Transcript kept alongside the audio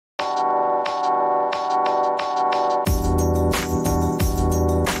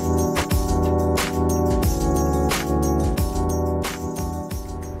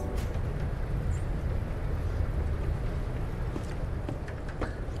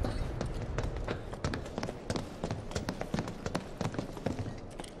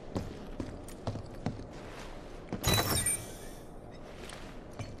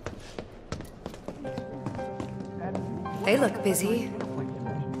They look busy.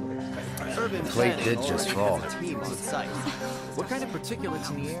 Plate did just fall. What kind of particulates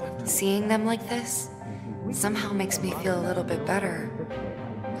in the air? Seeing them like this somehow makes me feel a little bit better.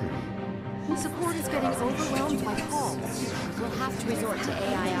 Support is getting overwhelmed by calls. We'll have to resort to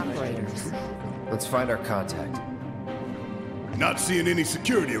AI operators. Let's find our contact. Not seeing any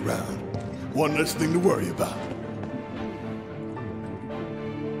security around. One less thing to worry about.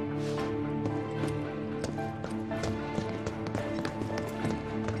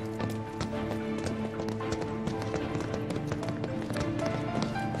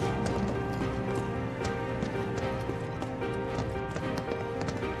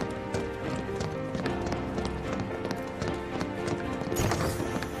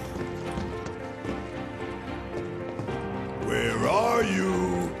 Where are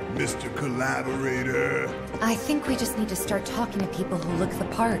you, Mr. Collaborator? I think we just need to start talking to people who look the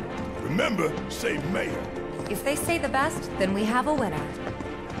part. Remember, say mayor. If they say the best, then we have a winner.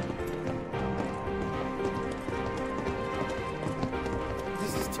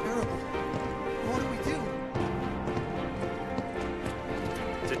 This is terrible. What do we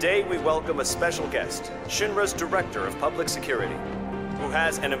do? Today we welcome a special guest, Shinra's Director of Public Security, who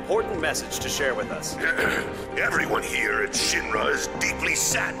has an important message to share with us. Everyone here at Shinra is deeply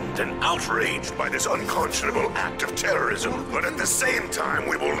saddened and outraged by this unconscionable act of terrorism. But at the same time,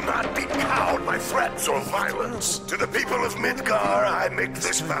 we will not be cowed by threats or violence. To the people of Midgar, I make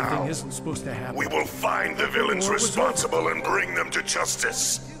this vow. Isn't supposed to happen. We will find the villains responsible and bring them to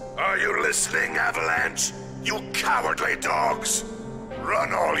justice. Are you listening, Avalanche? You cowardly dogs!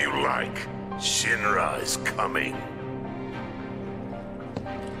 Run all you like. Shinra is coming.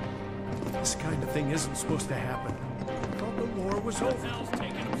 This kind of thing isn't supposed to happen. I thought the war was over.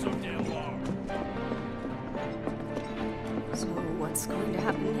 So what's going to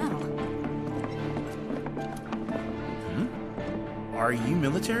happen now? Are you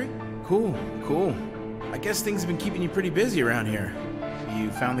military? Cool, cool. I guess things have been keeping you pretty busy around here. You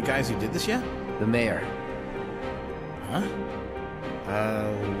found the guys who did this yet? The mayor. Huh?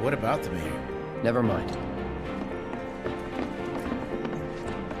 What about the mayor? Never mind.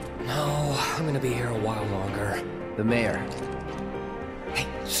 No, I'm gonna be here a while longer. The mayor. Hey,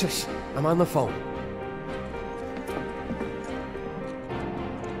 shush. I'm on the phone.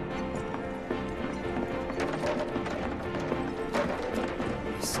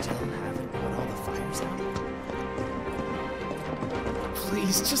 Still haven't put all the fires out?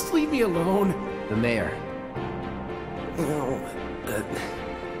 Please, just leave me alone. The mayor. No.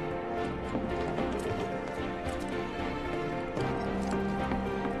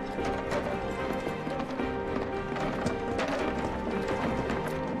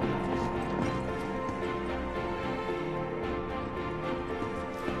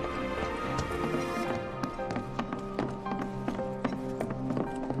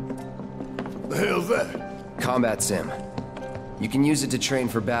 The hell's that? Combat sim. You can use it to train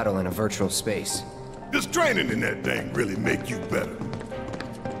for battle in a virtual space. Does training in that thing really make you better?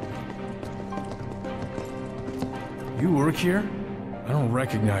 You work here? I don't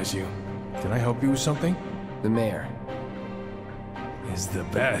recognize you. Can I help you with something? The mayor. Is the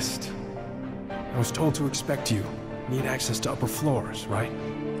best. I was told to expect you. Need access to upper floors, right?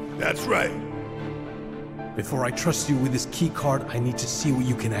 That's right. Before I trust you with this key card, I need to see what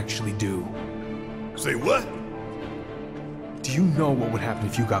you can actually do. Say what? Do you know what would happen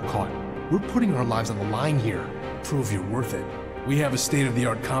if you got caught? We're putting our lives on the line here. Prove you're worth it. We have a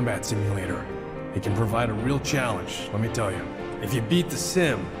state-of-the-art combat simulator. It can provide a real challenge, let me tell you. If you beat the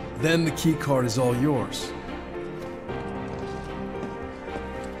sim, then the key card is all yours.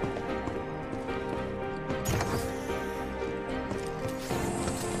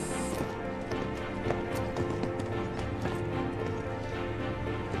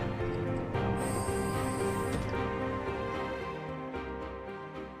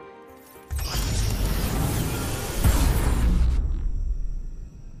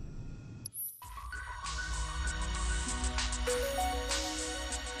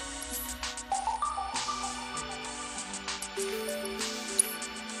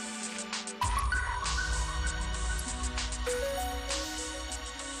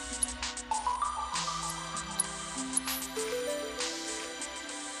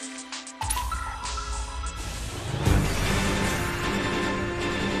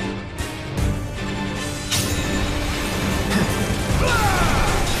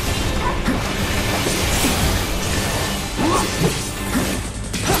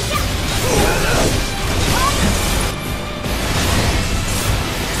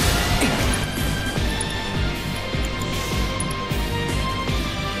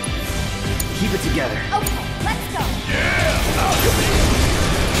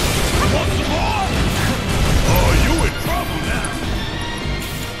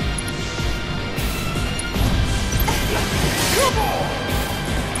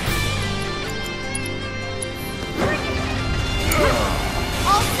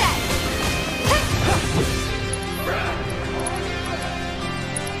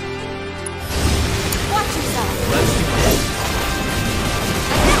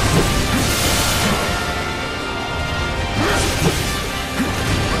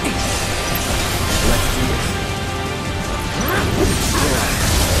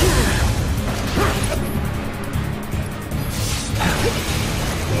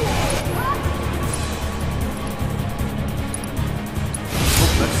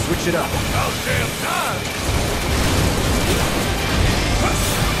 finish it up. About damn time!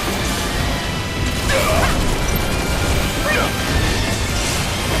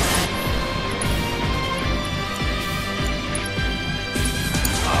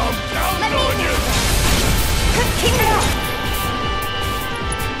 I'm counting on you! Keep it up!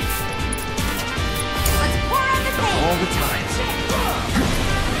 Let's pour on the paint! All the time.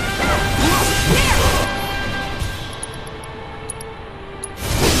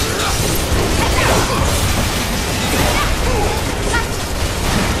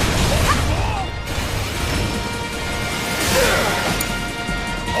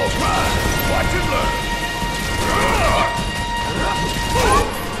 Watch and learn!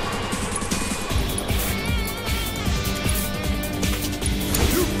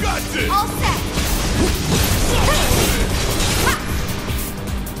 You got this! All set!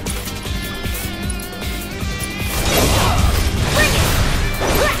 Bring it!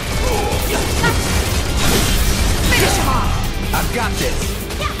 Finish him off! I've got this.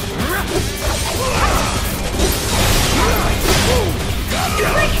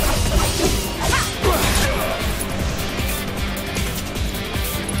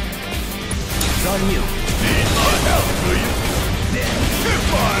 It's on you. Need my help, do you? Get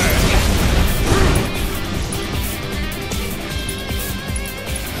my ass!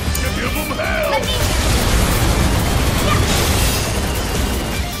 You give them hell! Let me...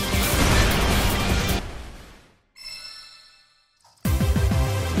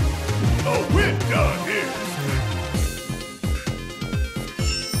 Oh, we're done here!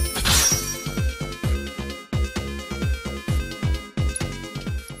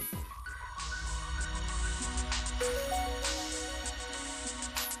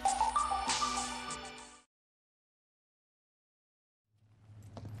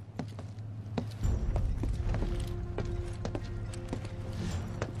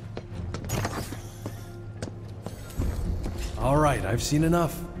 All right, I've seen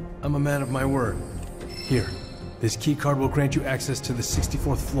enough. I'm a man of my word. Here, this key card will grant you access to the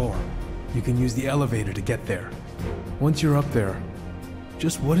 64th floor. You can use the elevator to get there. Once you're up there,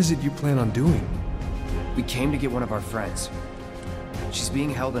 just what is it you plan on doing? We came to get one of our friends. She's being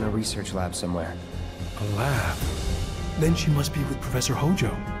held in a research lab somewhere. A lab? Then she must be with Professor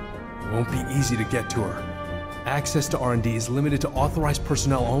Hojo. It won't be easy to get to her. Access to R&D is limited to authorized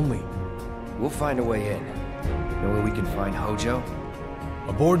personnel only. We'll find a way in. Know where we can find Hojo?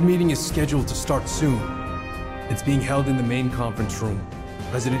 A board meeting is scheduled to start soon. It's being held in the main conference room.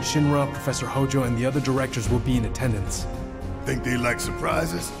 President Shinra, Professor Hojo, and the other directors will be in attendance. Think they like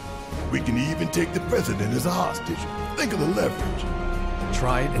surprises? We can even take the president as a hostage. Think of the leverage.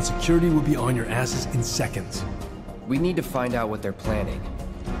 Try it, and security will be on your asses in seconds. We need to find out what they're planning.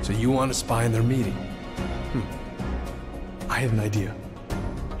 So you want to spy on their meeting? I have an idea.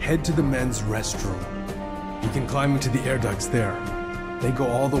 Head to the men's restroom. You can climb into the air ducts there. They go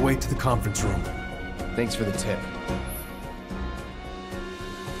all the way to the conference room. Thanks for the tip.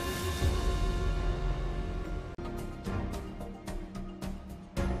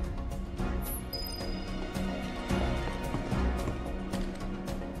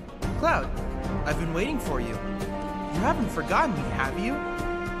 Cloud, I've been waiting for you. You haven't forgotten me, have you?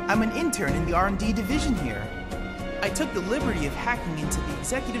 I'm an intern in the R&D division here. I took the liberty of hacking into the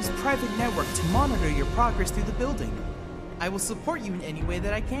executive's private network to monitor your progress through the building. I will support you in any way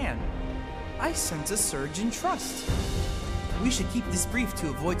that I can. I sense a surge in trust. We should keep this brief to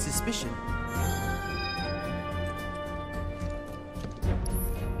avoid suspicion.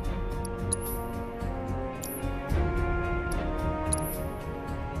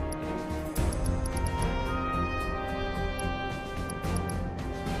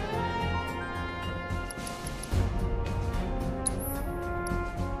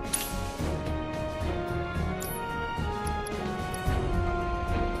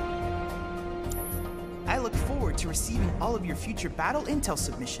 I look forward to receiving all of your future battle intel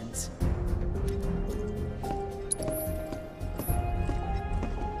submissions.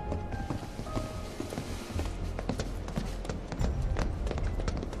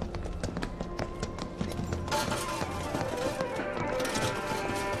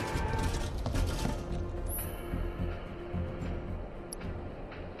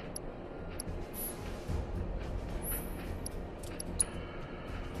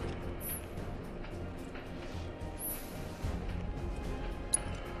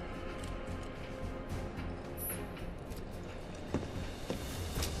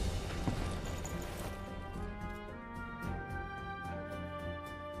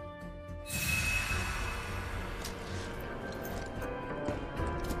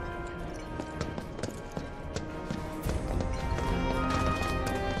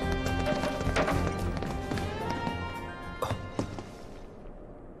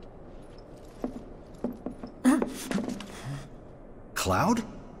 Cloud?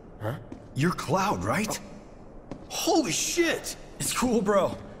 Huh? You're Cloud, right? Holy shit! It's cool,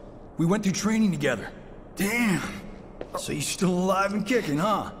 bro. We went through training together. Damn. So you're still alive and kicking,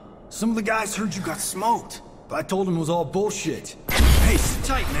 huh? Some of the guys heard you got smoked, but I told them it was all bullshit. Hey, sit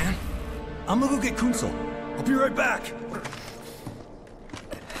tight, man. I'm gonna go get Kunsel. I'll be right back.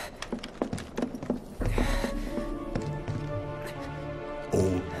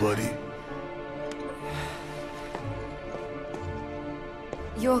 Old buddy.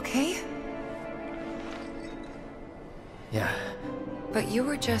 You okay? Yeah, But you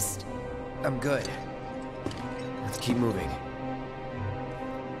were just... I'm good. Let's keep moving.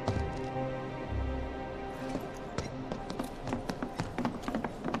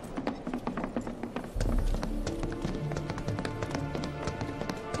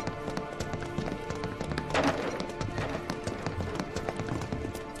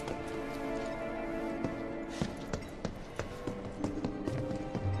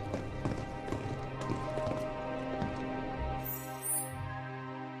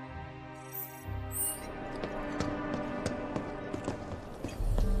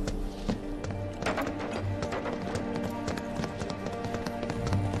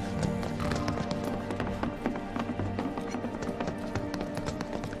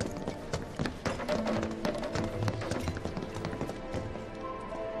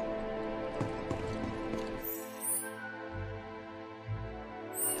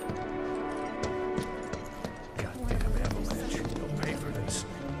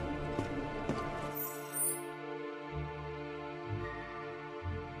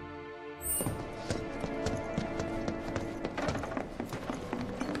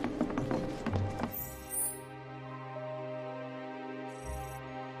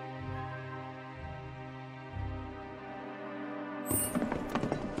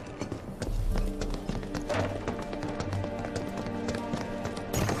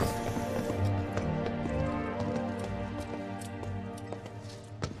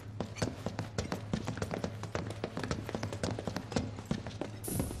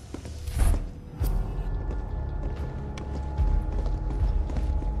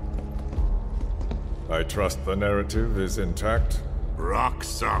 I trust the narrative is intact? Rock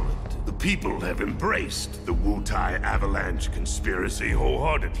solid. The people have embraced the Wutai Avalanche conspiracy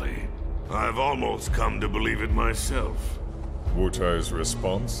wholeheartedly. I've almost come to believe it myself. Wutai's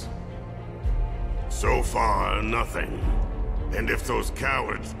response? So far, nothing. And if those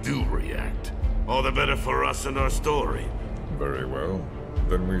cowards do react, all the better for us and our story. Very well.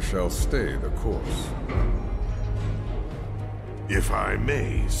 Then we shall stay the course. If I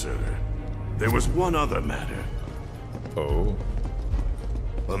may, sir. There was one other matter. Oh?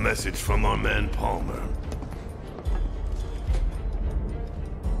 A message from our man Palmer.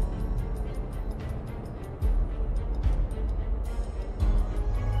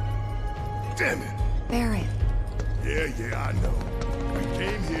 Damn it! Barret. Yeah, I know. We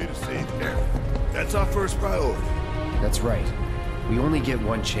came here to save Aaron. That's our first priority. That's right. We only get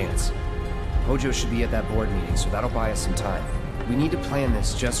one chance. Hojo should be at that board meeting, so that'll buy us some time. We need to plan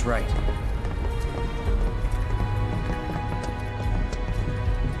this just right.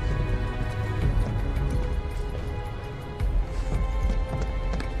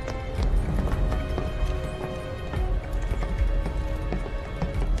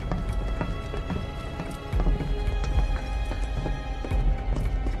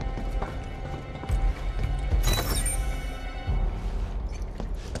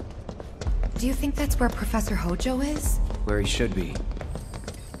 Do you think that's where Professor Hojo is? Where he should be.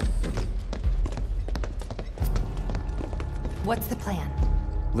 What's the plan?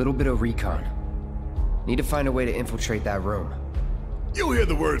 Little bit of recon. Need to find a way to infiltrate that room. You hear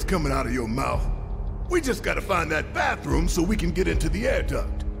the words coming out of your mouth. We just gotta find that bathroom so we can get into the air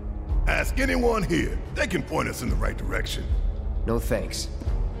duct. Ask anyone here. They can point us in the right direction. No thanks.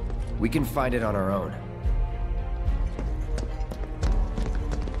 We can find it on our own.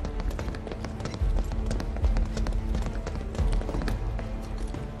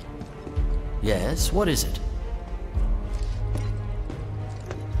 Yes, what is it?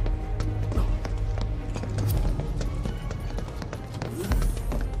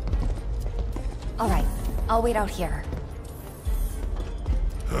 All right, I'll wait out here.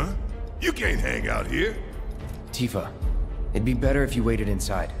 Huh? You can't hang out here. Tifa, it'd be better if you waited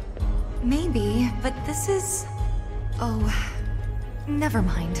inside. Maybe, but this is... Oh, never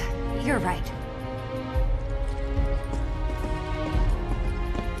mind. You're right.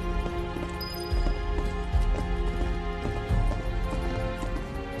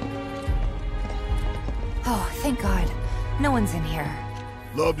 Oh, thank God. No one's in here.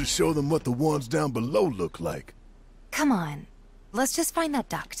 Love to show them what the ones down below look like. Come on. let's just find that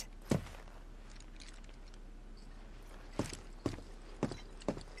duct.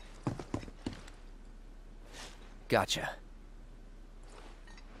 Gotcha.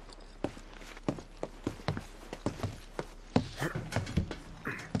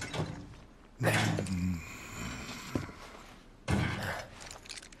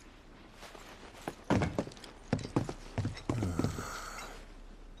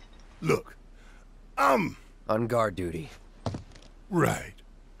 Look, I'm... on guard duty. Right.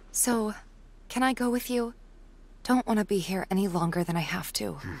 So, can I go with you? Don't want to be here any longer than I have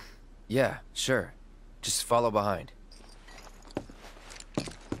to. Yeah, sure. Just follow behind.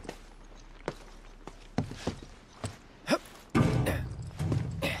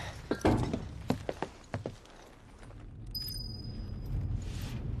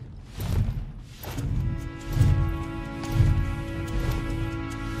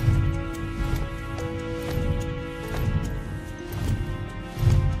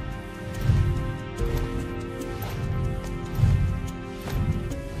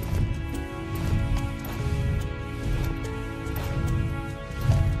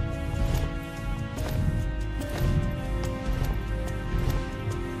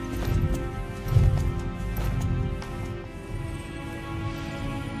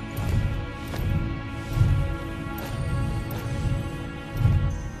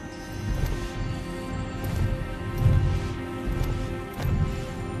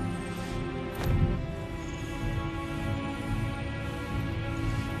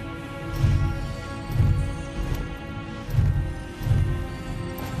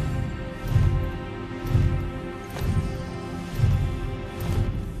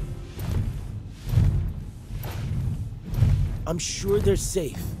 I'm sure they're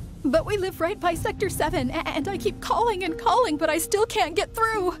safe. But we live right by Sector 7, and I keep calling and calling, but I still can't get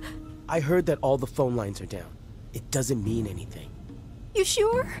through. I heard that all the phone lines are down. It doesn't mean anything. You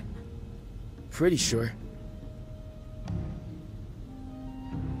sure? Pretty sure.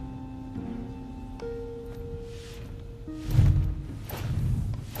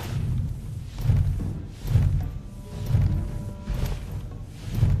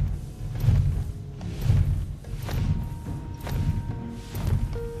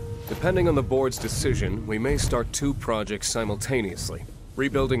 Depending on the board's decision, we may start 2 projects simultaneously,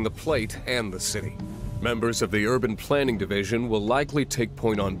 rebuilding the plate and the city. Members of the Urban Planning Division will likely take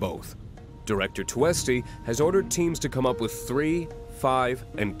point on both. Director Tuesti has ordered teams to come up with 3, 5,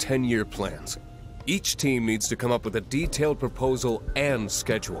 and 10-year plans. Each team needs to come up with a detailed proposal and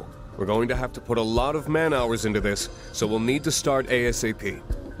schedule. We're going to have to put a lot of man-hours into this, so we'll need to start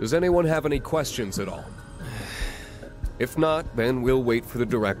ASAP. Does anyone have any questions at all? If not, then we'll wait for the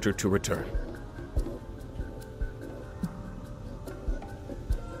director to return.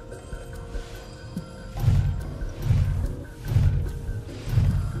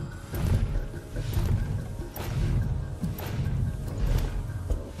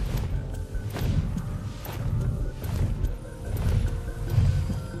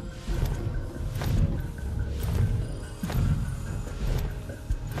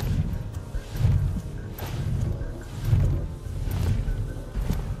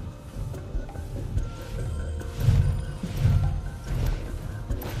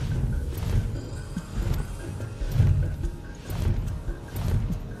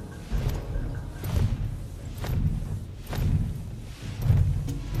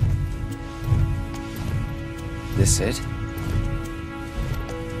 This it?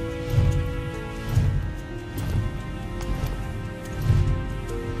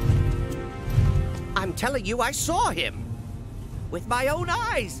 I'm telling you, I saw him. With my own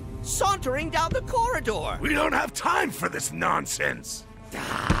eyes, sauntering down the corridor. We don't have time for this nonsense.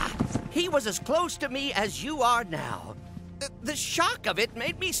 He was as close to me as you are now. The shock of it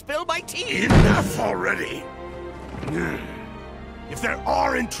made me spill my tea. Enough already. If there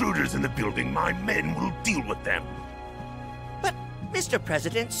are intruders in the building, my men will deal with them. But, Mr.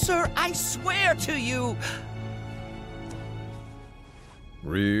 President, sir, I swear to you...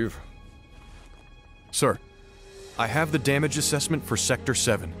 Reeve? Sir, I have the damage assessment for Sector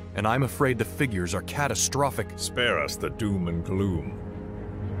 7, and I'm afraid the figures are catastrophic. Spare us the doom and gloom.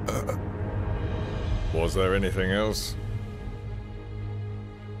 Was there anything else?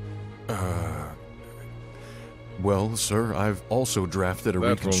 Well, sir, I've also drafted a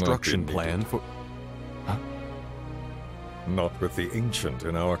reconstruction plan for... Huh? Not with the Ancient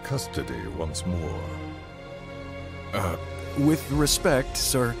in our custody once more. With respect,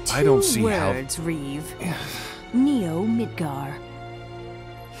 sir, I don't see how... 2 words, Reeve. Neo Midgar.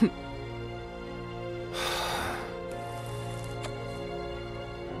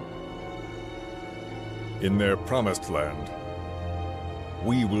 In their promised land,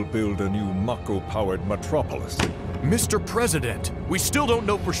 we will build a new Mako-powered metropolis. Mr. President, we still don't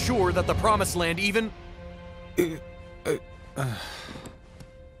know for sure that the Promised Land even...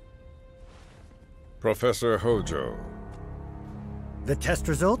 Professor Hojo. The test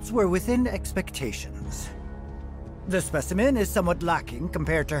results were within expectations. The specimen is somewhat lacking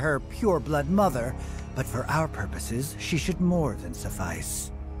compared to her pure-blood mother, but for our purposes, she should more than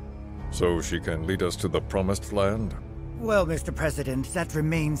suffice. So she can lead us to the Promised Land? Well, Mr. President, that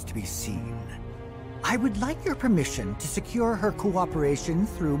remains to be seen. I would like your permission to secure her cooperation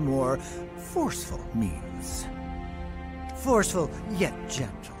through more forceful means. Forceful, yet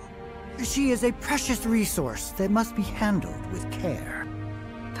gentle. She is a precious resource that must be handled with care.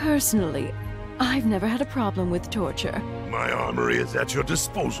 Personally, I've never had a problem with torture. My armory is at your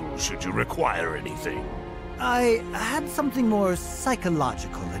disposal should you require anything. I had something more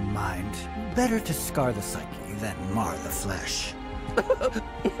psychological in mind. Better to scar the psyche than mar the flesh.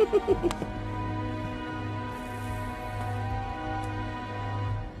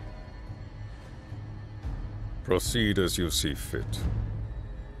 Proceed as you see fit.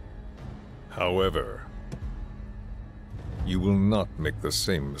 However, you will not make the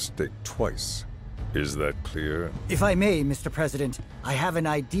same mistake twice. Is that clear? If I may, Mr. President, I have an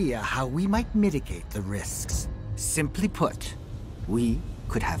idea how we might mitigate the risks. Simply put, we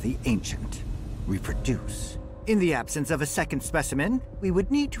could have the Ancient reproduce. In the absence of a second specimen, we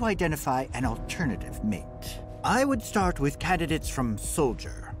would need to identify an alternative mate. I would start with candidates from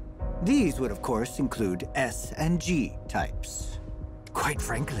Soldier. These would, of course, include S and G types. Quite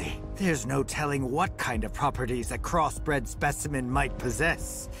frankly, there's no telling what kind of properties a crossbred specimen might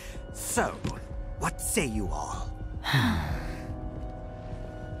possess. So, what say you all?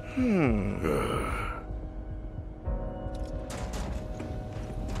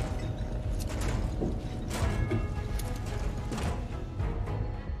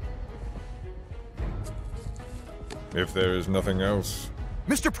 If there is nothing else...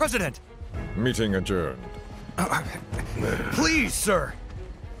 Mr. President! Meeting adjourned. Please, sir!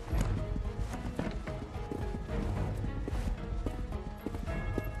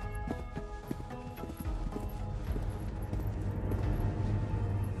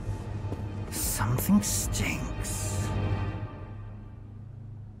 Something stinks.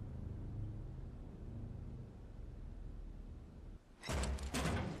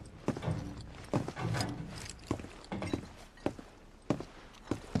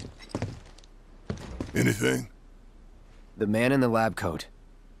 Anything? The man in the lab coat.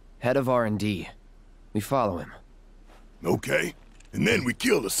 Head of R&D. We follow him. Okay. And then we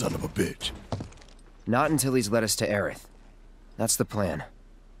kill the son of a bitch. Not until he's led us to Aerith. That's the plan.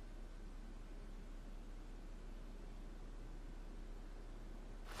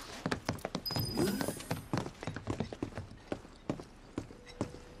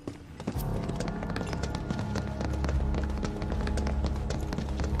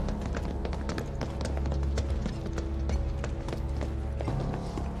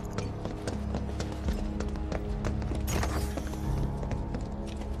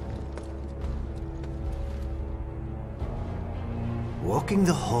 Walking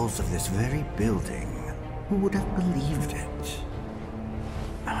the halls of this very building, who would have believed it?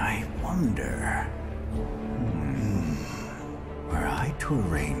 I wonder... were I to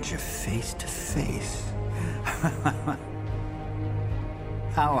arrange a face-to-face...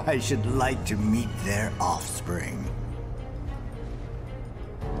 how I should like to meet their offspring.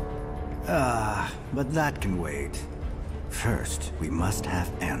 But that can wait. First, we must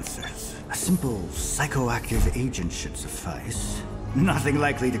have answers. A simple psychoactive agent should suffice. Nothing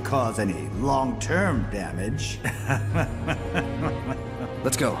likely to cause any long-term damage.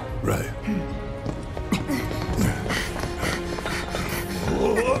 Let's go. Right.